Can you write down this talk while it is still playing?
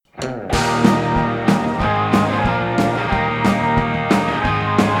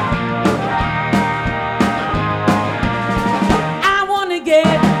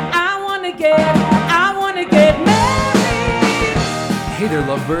there,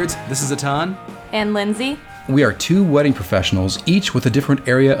 lovebirds. This is Atan. And Lindsay. We are two wedding professionals, each with a different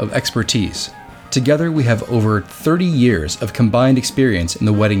area of expertise. Together, we have over 30 years of combined experience in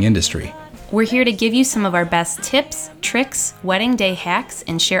the wedding industry. We're here to give you some of our best tips, tricks, wedding day hacks,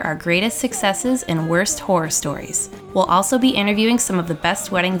 and share our greatest successes and worst horror stories. We'll also be interviewing some of the best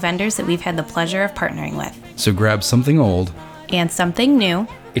wedding vendors that we've had the pleasure of partnering with. So grab something old And something new.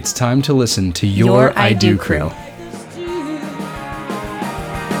 It's time to listen to your I Do Crew.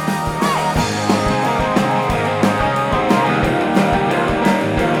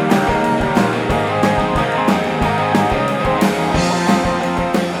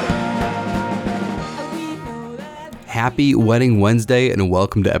 Happy Wedding Wednesday and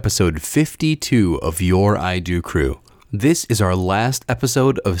welcome to episode 52 of Your I Do Crew. This is our last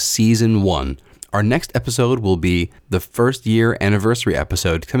episode of season 1. Our next episode will be the first year anniversary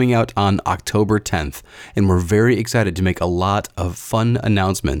episode coming out on October 10th, and we're very excited to make a lot of fun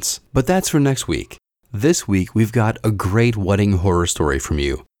announcements. But that's for next week. This week, we've got a great wedding horror story from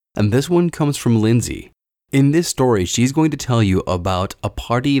you, and this one comes from Lindsay. In this story, she's going to tell you about a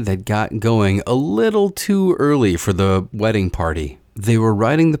party that got going a little too early for the wedding party. They were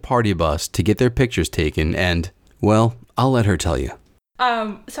riding the party bus to get their pictures taken, and, well, I'll let her tell you.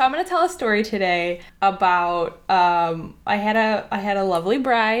 So I'm going to tell a story today about, I had a lovely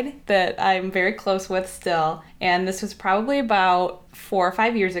bride that I'm very close with still, and this was probably about 4 or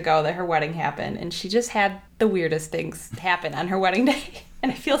 5 years ago that her wedding happened, and she just had the weirdest things happen on her wedding day.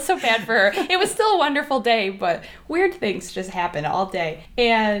 And I feel so bad for her. It was still a wonderful day, but weird things just happened all day.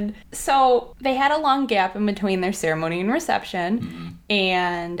 And so they had a long gap in between their ceremony and reception. Mm-hmm.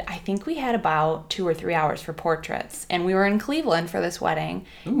 And I think we had about 2 or 3 hours for portraits. And we were in Cleveland for this wedding.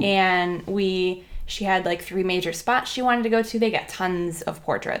 Ooh. And she had like 3 major spots she wanted to go to. They got tons of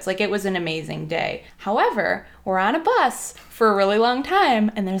portraits. Like, it was an amazing day. However, we're on a bus for a really long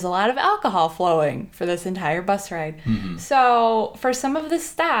time, and there's a lot of alcohol flowing for this entire bus ride. Mm-hmm. So for some of the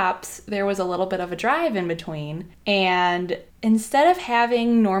stops, there was a little bit of a drive in between. And instead of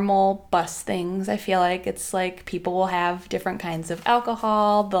having normal bus things, I feel like it's like people will have different kinds of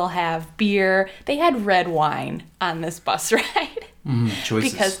alcohol. They'll have beer. They had red wine on this bus ride.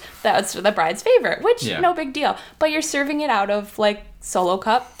 Choices. Because that's the bride's favorite, which, no big deal. But you're serving it out of, like, solo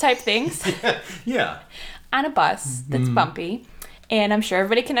cup type things. Yeah. On a bus that's bumpy. And I'm sure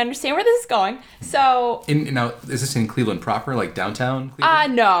everybody can understand where this is going. So... Now, is this in Cleveland proper, like downtown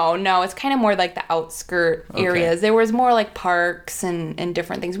Cleveland? No. It's kind of more like the outskirt areas. There was more, like, parks and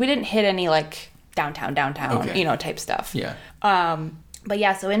different things. We didn't hit any, like, downtown, type stuff. Yeah. But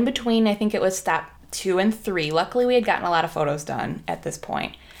yeah, so in between, I think it was stop 2 and 3. Luckily, we had gotten a lot of photos done at this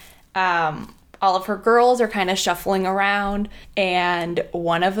point. All of her girls are kind of shuffling around, and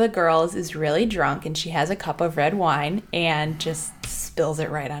one of the girls is really drunk, and she has a cup of red wine and just spills it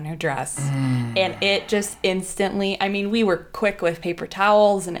right on her dress. And it just instantly, I mean, we were quick with paper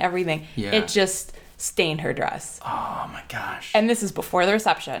towels and everything. Yeah. It just stained her dress. Oh my gosh. And this is before the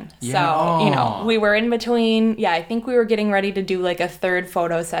reception. Yeah. So, we were in between. Yeah, I think we were getting ready to do like a third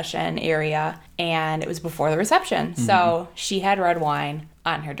photo session area, and it was before the reception. Mm-hmm. So she had red wine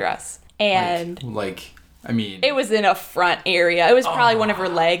on her dress. And it was in a front area. It was probably one of her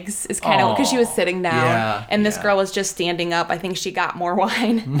legs is kind of, because she was sitting down, and this girl was just standing up. I think she got more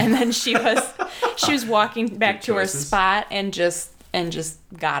wine, and then she was walking back to her spot and just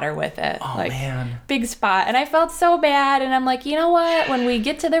got her with it. Oh, man. Big spot. And I felt so bad, and I'm like, you know what? When we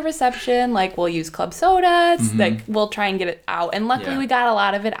get to the reception, like, we'll use club soda. Like, we'll try and get it out. And luckily we got a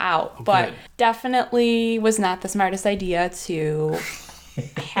lot of it out, but definitely was not the smartest idea to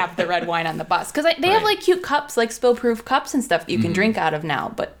have the red wine on the bus, because they have like cute cups, like spill-proof cups and stuff that you can drink out of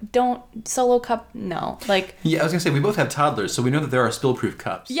now, but don't solo cup. No, like, I was gonna say, we both have toddlers, so we know that there are spill-proof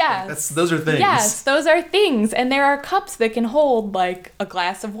cups. Yes, like, those are things. Yes, those are things, and there are cups that can hold like a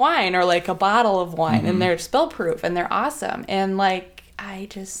glass of wine or like a bottle of wine, and they're spill-proof and they're awesome. And like,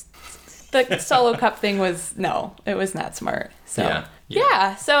 the solo cup thing was it was not smart. So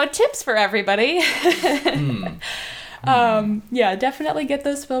so tips for everybody. Definitely get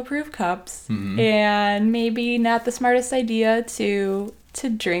those spill-proof cups, and maybe not the smartest idea to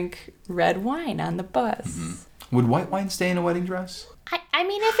drink red wine on the bus. Would white wine stay in a wedding dress? I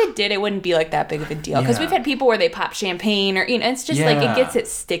mean, if it did, it wouldn't be like that big of a deal, because we've had people where they pop champagne, or it's just like it gets it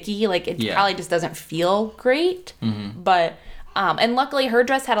sticky, like it probably just doesn't feel great. But And luckily her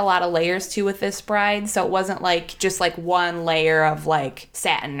dress had a lot of layers too with this bride, so it wasn't like just like one layer of like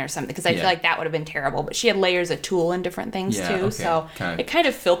satin or something, because I feel like that would have been terrible. But she had layers of tulle and different things too, so it kind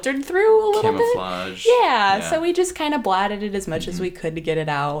of filtered through a little camouflage. bit. Yeah, so we just kind of blotted it as much as we could to get it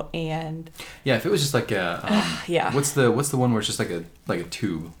out. And yeah, if it was just like a what's the one where it's just like a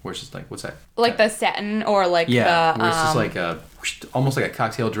tube where it's just like, what's that? Like the satin, or like where it's just like a almost like a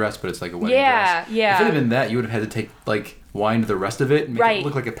cocktail dress, but it's like a wedding dress. Yeah. If it had been that, you would have had to take like wind the rest of it and make it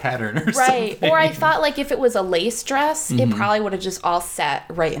look like a pattern or something. Or I thought like if it was a lace dress, it probably would have just all set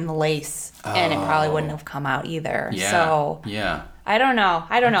right in the lace, and it probably wouldn't have come out either. Yeah. So yeah. I don't know.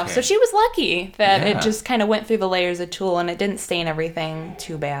 Okay. So she was lucky that it just kind of went through the layers of tulle and it didn't stain everything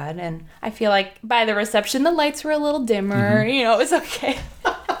too bad. And I feel like by the reception, the lights were a little dimmer. You know, it was okay.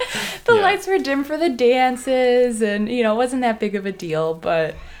 The lights were dim for the dances, and, you know, it wasn't that big of a deal.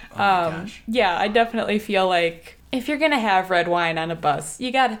 But, yeah, I definitely feel like if you're going to have red wine on a bus,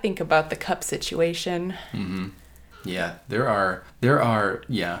 you got to think about the cup situation. Mm-hmm. Yeah, there are,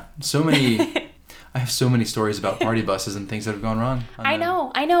 so many... I have so many stories about party buses and things that have gone wrong. I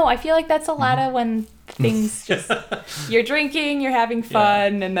know. I feel like that's a lot of when things just... You're drinking, you're having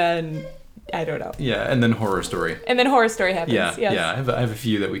fun, and then... I don't know. Yeah, and then horror story. happens. Yeah, yes. yeah. I have a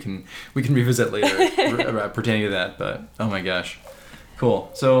few that we can revisit later pertaining to that. But oh my gosh,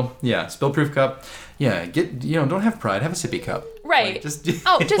 cool. So yeah, spill-proof cup. Yeah, don't have pride. Have a sippy cup. Right. Like, just do it.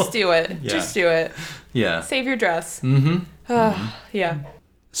 Yeah. Just do it. Yeah. Save your dress. Yeah.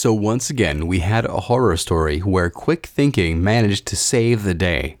 So once again, we had a horror story where quick thinking managed to save the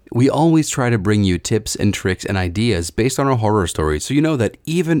day. We always try to bring you tips and tricks and ideas based on our horror stories, so you know that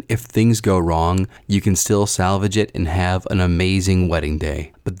even if things go wrong, you can still salvage it and have an amazing wedding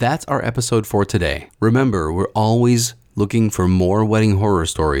day. But that's our episode for today. Remember, we're always looking for more wedding horror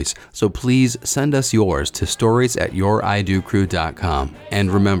stories, so please send us yours to stories@youriDoCrew.com.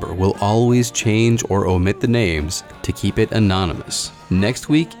 And remember, we'll always change or omit the names to keep it anonymous. Next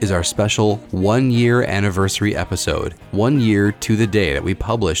week is our special 1-year anniversary episode, 1 year to the day that we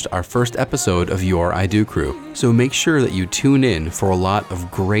published our first episode of Your I Do Crew. So make sure that you tune in for a lot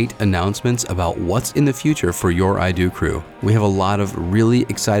of great announcements about what's in the future for Your I Do Crew. We have a lot of really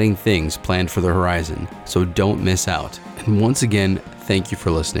exciting things planned for the horizon, so don't miss out. And once again, thank you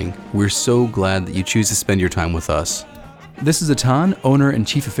for listening. We're so glad that you choose to spend your time with us. This is Atan, owner and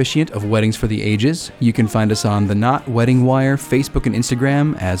chief officiant of Weddings for the Ages. You can find us on the Knot Wedding Wire, Facebook and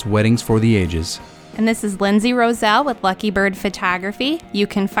Instagram as Weddings for the Ages. And this is Lindsay Roselle with Lucky Bird Photography. You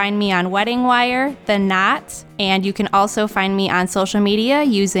can find me on Wedding Wire, The Knot, and you can also find me on social media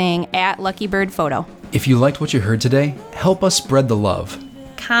using @LuckyBirdPhoto. If you liked what you heard today, help us spread the love.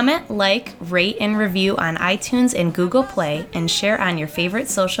 Comment, like, rate, and review on iTunes and Google Play, and share on your favorite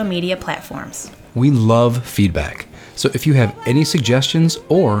social media platforms. We love feedback. So if you have any suggestions,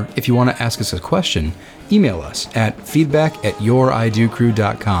 or if you want to ask us a question, email us at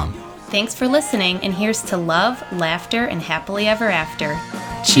feedback@youriDoCrew.com. Thanks for listening, and here's to love, laughter, and happily ever after.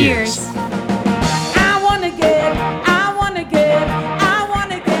 Cheers. I wanna get married.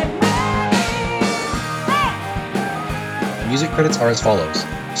 Music credits are as follows.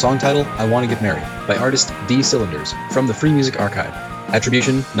 Song title, I Wanna Get Married, by artist The Cylinders, from the Free Music Archive.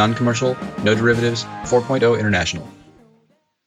 Attribution, non-commercial, no derivatives, 4.0 International.